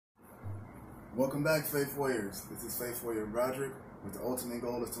Welcome back, Faith Warriors. This is Faith Warrior Broderick, with the ultimate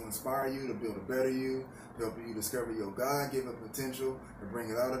goal is to inspire you, to build a better you, to help you discover your God-given potential, to bring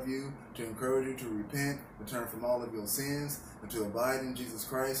it out of you, to encourage you to repent, to turn from all of your sins, and to abide in Jesus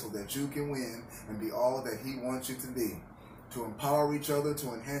Christ so that you can win and be all that He wants you to be. To empower each other,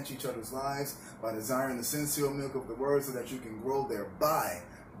 to enhance each other's lives by desiring the sincere milk of the Word so that you can grow thereby,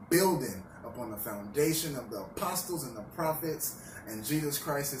 building upon the foundation of the apostles and the prophets and Jesus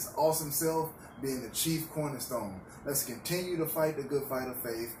Christ, His awesome self, being the chief cornerstone. Let's continue to fight the good fight of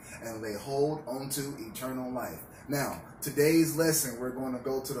faith and lay hold onto eternal life. Now, today's lesson, we're going to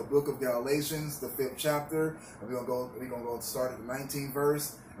go to the book of Galatians, the 5th chapter, and we're going to go start at the 19th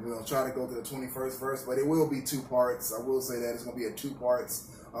verse, and we're going to try to go to the 21st verse, but it will be two parts. I will say that it's going to be two parts.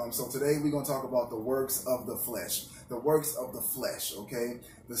 So today we're going to talk about the works of the flesh. The works of the flesh, okay?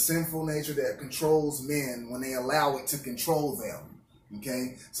 The sinful nature that controls men when they allow it to control them.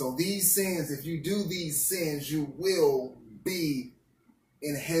 Okay, so these sins, if you do these sins, you will be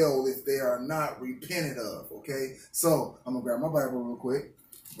in hell if they are not repented of. Okay, so I'm gonna grab my Bible real quick,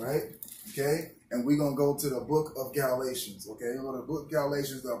 right? Okay, and we're gonna go to the book of Galatians. Okay, go to the book of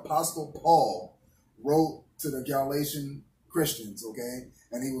Galatians. The Apostle Paul wrote to the Galatian Christians. Okay,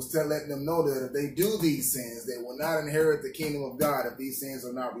 and he was letting them know that if they do these sins, they will not inherit the kingdom of God if these sins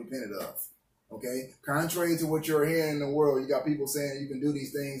are not repented of. Okay, contrary to what you're hearing in the world, you got people saying you can do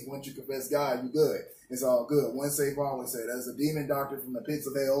these things once you confess God, you're good. It's all good. Once saved, always saved. That's a demon doctrine from the pits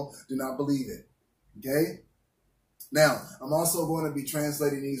of hell. Do not believe it. Okay. Now, I'm also going to be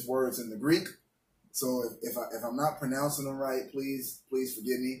translating these words in the Greek. So if I'm not pronouncing them right, please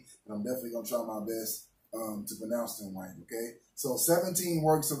forgive me. And I'm definitely going to try my best to pronounce them right. Okay. So 17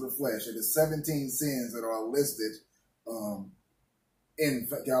 works of the flesh. It is 17 sins that are listed in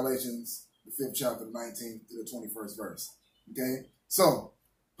Galatians, the 5th chapter, 19th to the 21st verse. Okay, so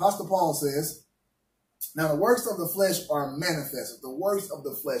Apostle Paul says, now the works of the flesh are manifested. The works of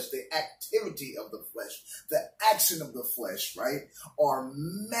the flesh, the activity of the flesh, the action of the flesh, right, are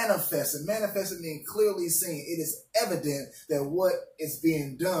manifested. Manifested means clearly seen. It is evident that what is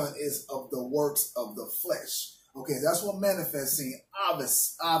being done is of the works of the flesh. Okay, that's what manifesting,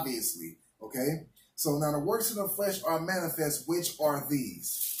 obviously. Okay, so now the works of the flesh are manifest, which are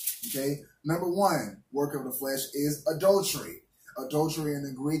these. Okay, number one work of the flesh is adultery. Adultery in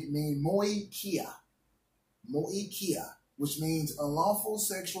the Greek means moikia, which means unlawful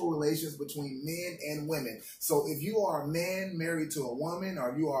sexual relations between men and women. So if you are a man married to a woman,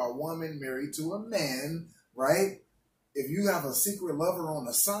 or you are a woman married to a man, right? If you have a secret lover on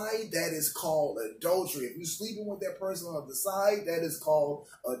the side, that is called adultery. If you're sleeping with that person on the side, that is called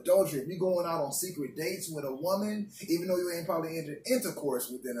adultery. If you're going out on secret dates with a woman, even though you ain't probably entered intercourse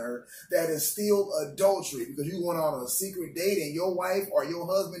within her, that is still adultery, because you went out on a secret date and your wife or your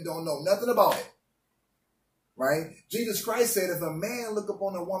husband don't know nothing about it. Right? Jesus Christ said if a man look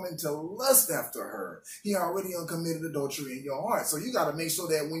upon a woman to lust after her, he already uncommitted adultery in your heart. So you got to make sure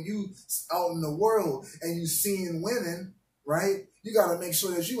that when you out in the world and you seeing women, right, you got to make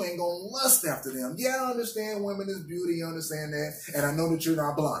sure that you ain't going to lust after them. Yeah, I understand women is beauty. You understand that. And I know that you're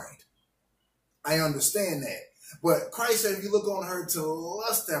not blind. I understand that. But Christ said if you look on her to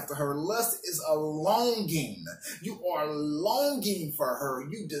lust after her, lust is a longing. You are longing for her.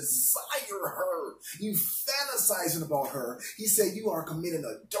 You desire her. You fantasizing about her. He said you are committing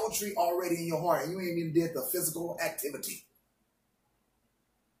adultery already in your heart, and you ain't even did the physical activity.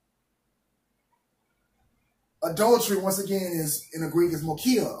 Adultery, once again, is in the Greek is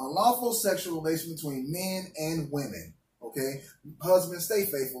mokia, unlawful sexual relation between men and women. Okay? Husbands, stay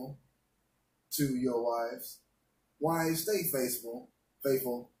faithful to your wives. Wives, stay faithful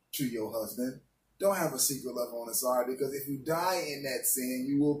to your husband. Don't have a secret lover on the side, because if you die in that sin,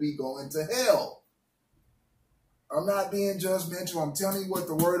 you will be going to hell. I'm not being judgmental. I'm telling you what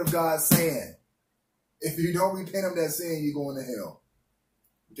the word of God is saying. If you don't repent of that sin, you're going to hell.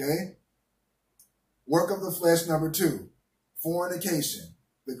 Okay? Work of the flesh, number two, fornication.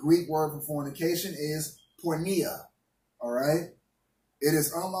 The Greek word for fornication is porneia. All right? It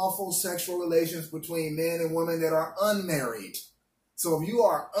is unlawful sexual relations between men and women that are unmarried. So if you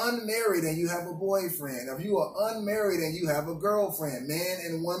are unmarried and you have a boyfriend, if you are unmarried and you have a girlfriend, man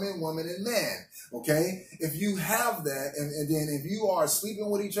and woman, woman and man, okay? If you have that, and then if you are sleeping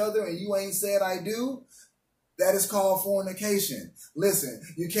with each other and you ain't said I do, that is called fornication. Listen,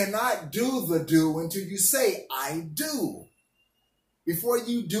 you cannot do the do until you say I do. Before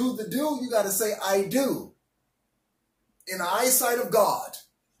you do the do, you got to say I do. In the eyesight of God.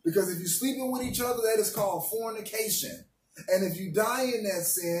 Because if you're sleeping with each other, that is called fornication. And if you die in that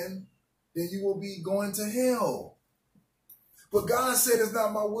sin, then you will be going to hell. But God said it's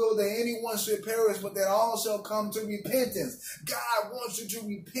not my will that anyone should perish, but that all shall come to repentance. God wants you to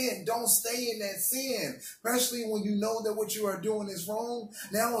repent. Don't stay in that sin, especially when you know that what you are doing is wrong.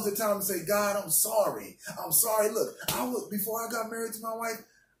 Now is the time to say, God, I'm sorry. I'm sorry. Look, before I got married to my wife,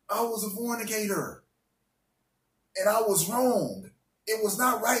 I was a fornicator. And I was wrong. It was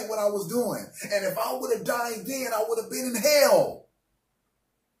not right what I was doing. And if I would have died then, I would have been in hell.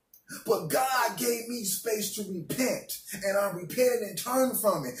 But God gave me space to repent. And I repented and turned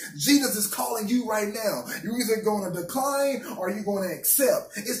from it. Jesus is calling you right now. You're either going to decline or you're going to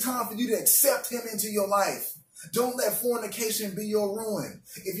accept. It's time for you to accept him into your life. Don't let fornication be your ruin.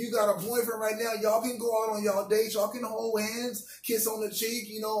 If you got a boyfriend right now, y'all can go out on y'all dates. Y'all can hold hands, kiss on the cheek,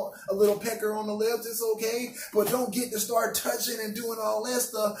 a little pecker on the lips. It's okay. But don't get to start touching and doing all that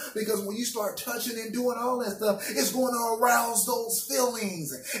stuff, because when you start touching and doing all that stuff, it's going to arouse those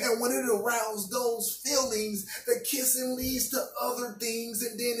feelings. And when it arouses those feelings, the kissing leads to other things,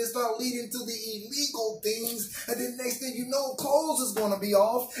 and then it starts leading to the illegal things. And then next thing you know, clothes is going to be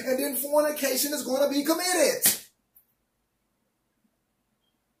off, and then fornication is going to be committed.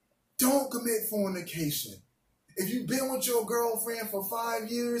 Don't commit fornication. If you've been with your girlfriend for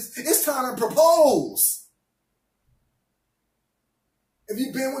 5 years, it's time to propose. If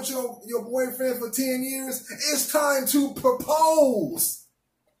you've been with your boyfriend for 10 years, it's time to propose.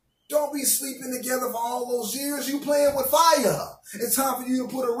 Don't be sleeping together for all those years. You playing with fire. It's time for you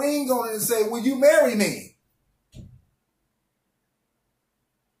to put a ring on it and say, will you marry me?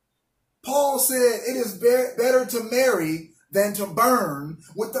 Paul said it is better to marry than to burn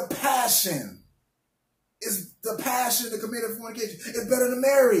with the passion. It's the passion to commit fornication. It's better to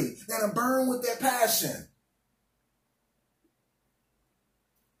marry than to burn with that passion.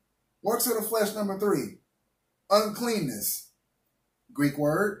 Works of the flesh, number 3. Uncleanness. Greek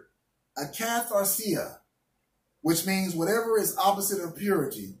word, akatharsia, which means whatever is opposite of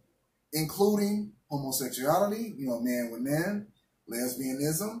purity, including homosexuality, man with man,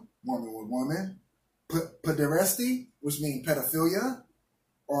 lesbianism, woman with woman, pederasty, which means pedophilia,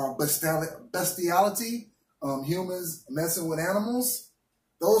 or bestiality, humans messing with animals.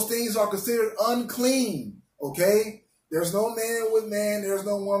 Those things are considered unclean, okay? There's no man with man, there's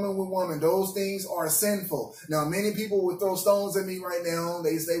no woman with woman. Those things are sinful. Now, many people would throw stones at me right now.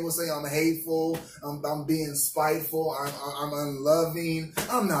 They will say I'm hateful, I'm being spiteful, I'm unloving.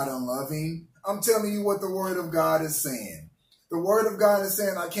 I'm not unloving. I'm telling you what the Word of God is saying. The Word of God is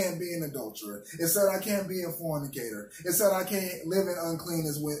saying I can't be an adulterer. It said I can't be a fornicator. It said I can't live in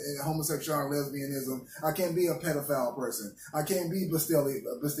uncleanness with homosexuality, lesbianism. I can't be a pedophile person. I can't be bestiality.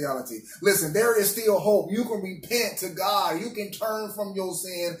 Listen, there is still hope. You can repent to God. You can turn from your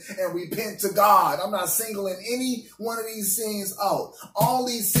sin and repent to God. I'm not singling any one of these sins out. All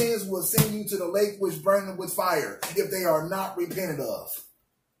these sins will send you to the lake which burneth with fire if they are not repented of.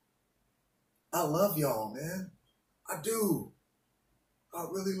 I love y'all, man. I do. I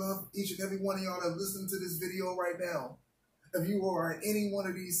really love each and every one of y'all that listen to this video right now. If you are in any one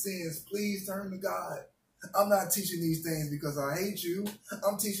of these sins, please turn to God. I'm not teaching these things because I hate you.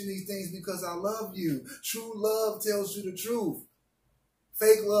 I'm teaching these things because I love you. True love tells you the truth.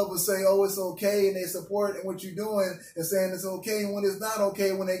 Fake love will say, oh, it's okay, and they support what you're doing and saying it's okay. And when it's not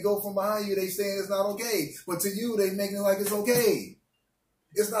okay, when they go from behind you, they saying it's not okay. But to you, they making it like it's okay.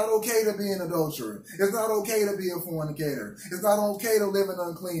 It's not okay to be an adulterer. It's not okay to be a fornicator. It's not okay to live in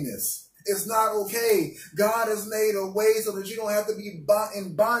uncleanness. It's not okay. God has made a way so that you don't have to be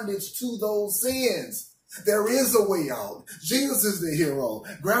in bondage to those sins. There is a way out. Jesus is the hero.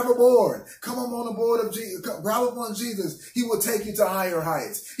 Grab a board. Come on the board of Jesus. Grab upon Jesus. He will take you to higher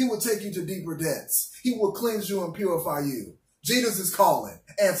heights. He will take you to deeper depths. He will cleanse you and purify you. Jesus is calling.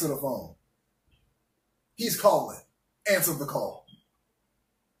 Answer the phone. He's calling. Answer the call.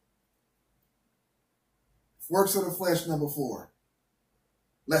 Works of the flesh, number 4.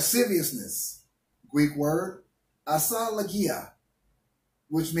 Lasciviousness. Greek word, asalagia,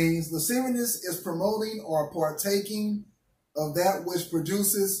 which means lasciviousness is promoting or partaking of that which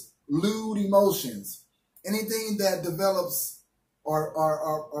produces lewd emotions. Anything that develops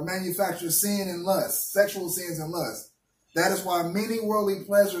or manufactures sin and lust, sexual sins and lust. That is why many worldly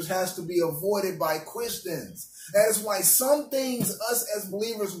pleasures has to be avoided by Christians. That is why some things us as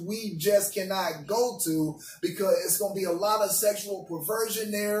believers we just cannot go to, because it's going to be a lot of sexual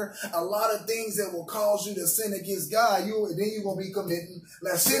perversion there, a lot of things that will cause you to sin against God. Then you're going to be committing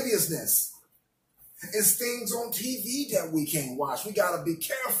lasciviousness. It's things on TV that we can't watch. We got to be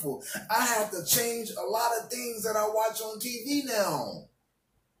careful. I have to change a lot of things that I watch on TV now.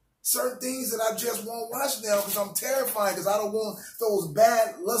 Certain things that I just won't watch now because I'm terrified, because I don't want those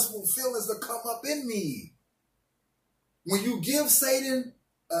bad, lustful feelings to come up in me. When you give Satan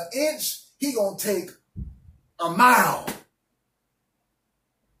an inch, he gonna take a mile.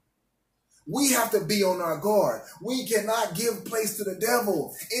 We have to be on our guard. We cannot give place to the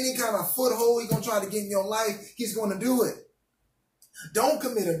devil. Any kind of foothold he's going to try to get in your life, he's going to do it. Don't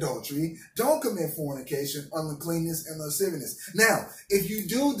commit adultery. Don't commit fornication, uncleanness, and lasciviousness. Now, if you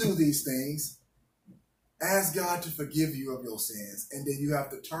do these things, ask God to forgive you of your sins, and then you have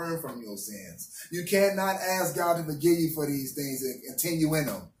to turn from your sins. You cannot ask God to forgive you for these things and continue in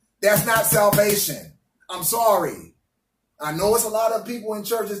them. That's not salvation. I'm sorry. I know it's a lot of people in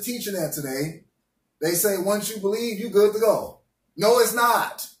churches teaching that today. They say once you believe, you're good to go. No, it's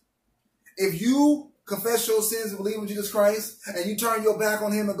not. If you confess your sins and believe in Jesus Christ, and you turn your back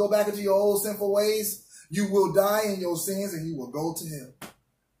on him and go back into your old sinful ways, you will die in your sins and you will go to him.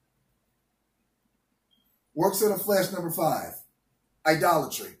 Works of the flesh, number 5.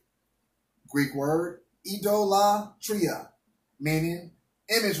 Idolatry. Greek word, idolatria, meaning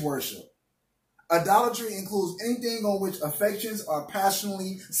image worship. Idolatry includes anything on which affections are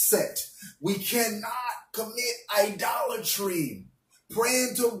passionately set. We cannot commit idolatry.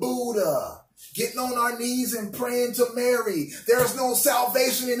 Praying to Buddha, getting on our knees and praying to Mary. There's no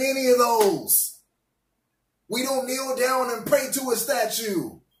salvation in any of those. We don't kneel down and pray to a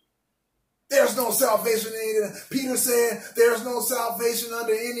statue. There's no salvation in any of them. Peter said there's no salvation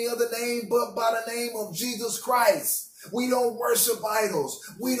under any other name but by the name of Jesus Christ. We don't worship idols.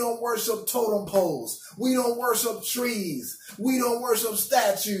 We don't worship totem poles. We don't worship trees. We don't worship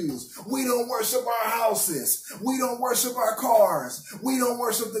statues. We don't worship our houses. We don't worship our cars. We don't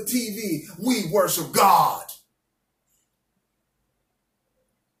worship the TV. We worship God.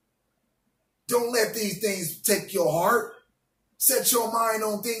 Don't let these things take your heart. Set your mind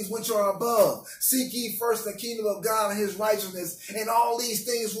on things which are above. Seek ye first the kingdom of God and his righteousness, and all these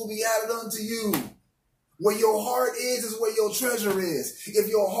things will be added unto you. Where your heart is where your treasure is. If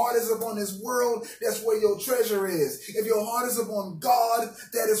your heart is upon this world, that's where your treasure is. If your heart is upon God,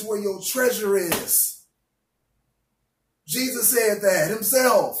 that is where your treasure is. Jesus said that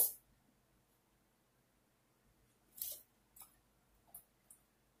himself.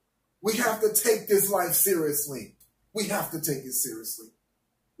 We have to take this life seriously. We have to take it seriously.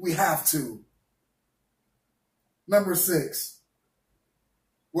 We have to. Number 6.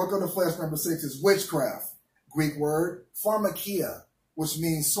 Work of the flesh, number 6, is witchcraft. Greek word, pharmakia, which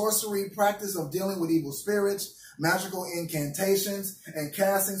means sorcery, practice of dealing with evil spirits, magical incantations, and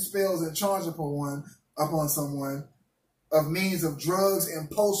casting spells and charge upon someone of means of drugs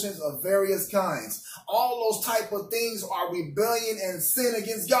and potions of various kinds. All those type of things are rebellion and sin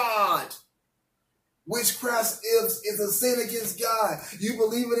against God. Witchcraft is a sin against God. You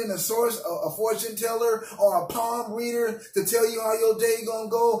believe it in a source, a fortune teller, or a palm reader to tell you how your day gonna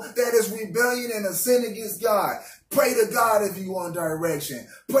go. That is rebellion and a sin against God. Pray to God if you want direction.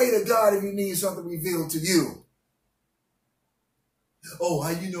 Pray to God if you need something revealed to you. Oh, how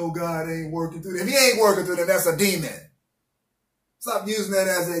you know God ain't working through them? If he ain't working through them, that's a demon. Stop using that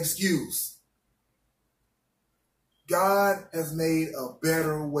as an excuse. God has made a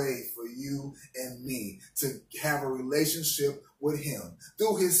better way for you and me to have a relationship with him.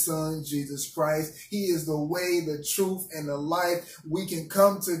 Through his son, Jesus Christ. He is the way, the truth, and the life. We can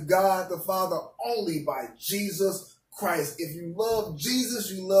come to God the Father only by Jesus Christ. If you love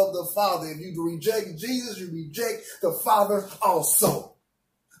Jesus, you love the Father. If you reject Jesus, you reject the Father also.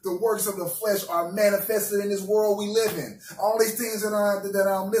 The works of the flesh are manifested in this world we live in. All these things that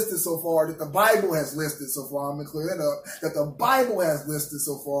are listed so far, that the Bible has listed so far, I'm going to clear that up, that the Bible has listed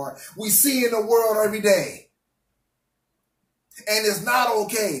so far, we see in the world every day. And it's not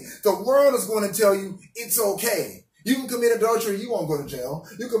okay. The world is going to tell you it's okay. You can commit adultery, you won't go to jail.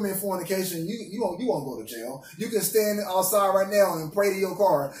 You commit fornication, you won't go to jail. You can stand outside right now and pray to your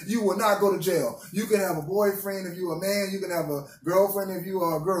car. You will not go to jail. You can have a boyfriend if you're a man. You can have a girlfriend if you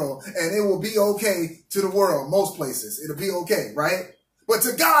are a girl. And it will be okay to the world, most places. It'll be okay, right? But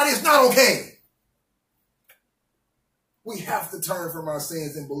to God, it's not okay. We have to turn from our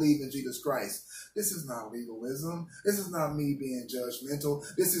sins and believe in Jesus Christ. This is not legalism. This is not me being judgmental.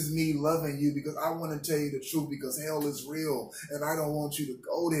 This is me loving you because I want to tell you the truth, because hell is real and I don't want you to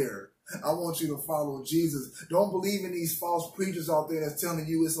go there. I want you to follow Jesus. Don't believe in these false preachers out there that's telling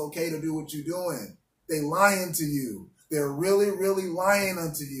you it's okay to do what you're doing. They lying to you. They're really, really lying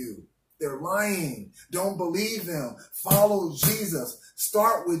unto you. They're lying. Don't believe them. Follow Jesus.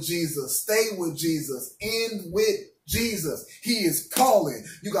 Start with Jesus. Stay with Jesus. End with Jesus. He is calling.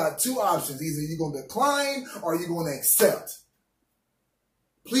 You got two options. Either you're going to decline or you're going to accept.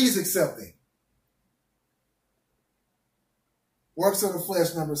 Please accept him. Works of the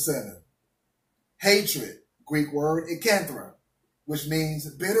flesh, number 7. Hatred. Greek word ikanthra, which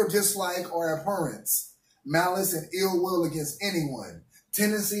means bitter dislike or abhorrence, malice and ill will against anyone,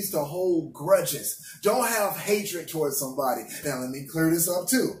 tendencies to hold grudges. Don't have hatred towards somebody. Now, let me clear this up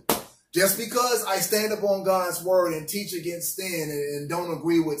too. Just because I stand up on God's word and teach against sin and don't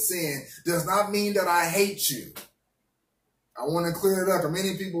agree with sin does not mean that I hate you. I want to clear it up.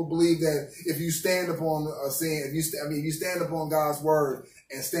 Many people believe that if you stand upon a sin, if you stand upon God's word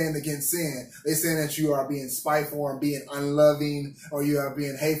and stand against sin, they say that you are being spiteful and being unloving, or you are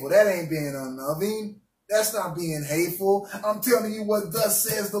being hateful. That ain't being unloving. That's not being hateful. I'm telling you what thus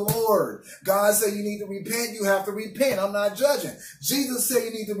says the Lord. God said you need to repent, you have to repent. I'm not judging. Jesus said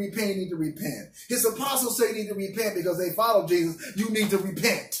you need to repent, you need to repent. His apostles say you need to repent because they follow Jesus. You need to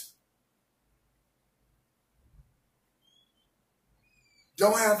repent.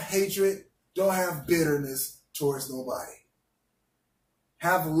 Don't have hatred. Don't have bitterness towards nobody.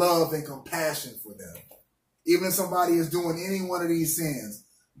 Have love and compassion for them. Even if somebody is doing any one of these sins,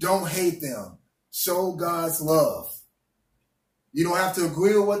 don't hate them. Show God's love. You don't have to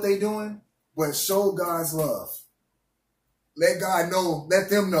agree with what they're doing, but show God's love. Let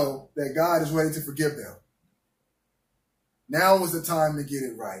them know that God is ready to forgive them. Now was the time to get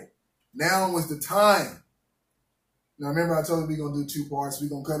it right. Now was the time. Now remember I told you we're going to do two parts. We're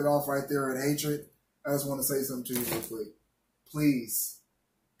going to cut it off right there at hatred. I just want to say something to you real quick. Please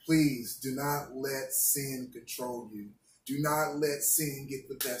do not let sin control you. Do not let sin get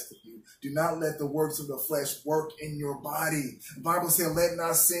the best of you. Do not let the works of the flesh work in your body. The Bible said, let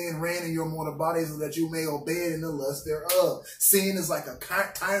not sin reign in your mortal body so that you may obey it in the lust thereof. Sin is like a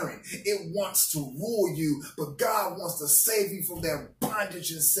tyrant. It wants to rule you, but God wants to save you from that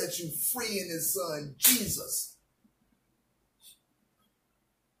bondage and set you free in his son, Jesus.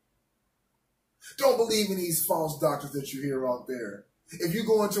 Don't believe in these false doctrines that you hear out there. If you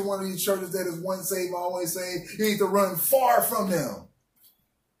go into one of these churches that is once saved, always saved, you need to run far from them.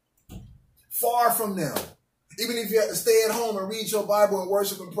 Far from them. Even if you have to stay at home and read your Bible and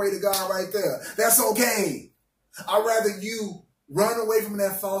worship and pray to God right there, that's okay. I'd rather you run away from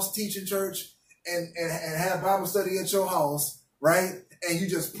that false teaching church and have Bible study at your house, right? And you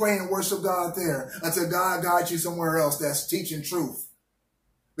just pray and worship God there until God guides you somewhere else that's teaching truth.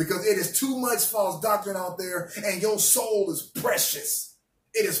 Because it is too much false doctrine out there, and your soul is precious.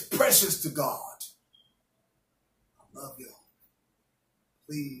 It is precious to God. I love y'all.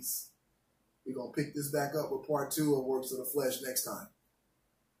 Please, we're going to pick this back up with part 2 of Works of the Flesh next time.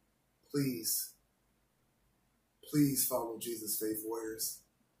 Please follow Jesus, faith warriors.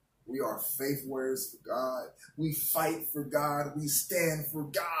 We are faith warriors for God. We fight for God. We stand for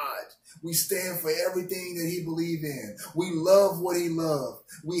God. We stand for everything that he believed in. We love what he loved.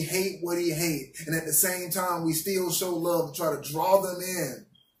 We hate what he hated. And at the same time, we still show love to try to draw them in.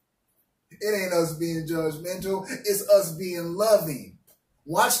 It ain't us being judgmental. It's us being loving.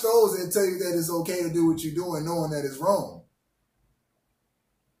 Watch those that tell you that it's okay to do what you're doing knowing that it's wrong.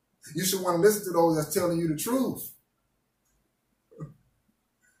 You should want to listen to those that's telling you the truth.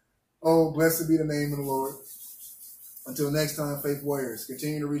 Oh, blessed be the name of the Lord. Until next time, faith warriors,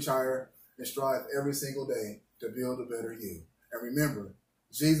 continue to reach higher and strive every single day to build a better you. And remember,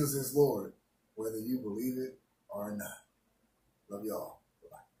 Jesus is Lord, whether you believe it or not. Love y'all.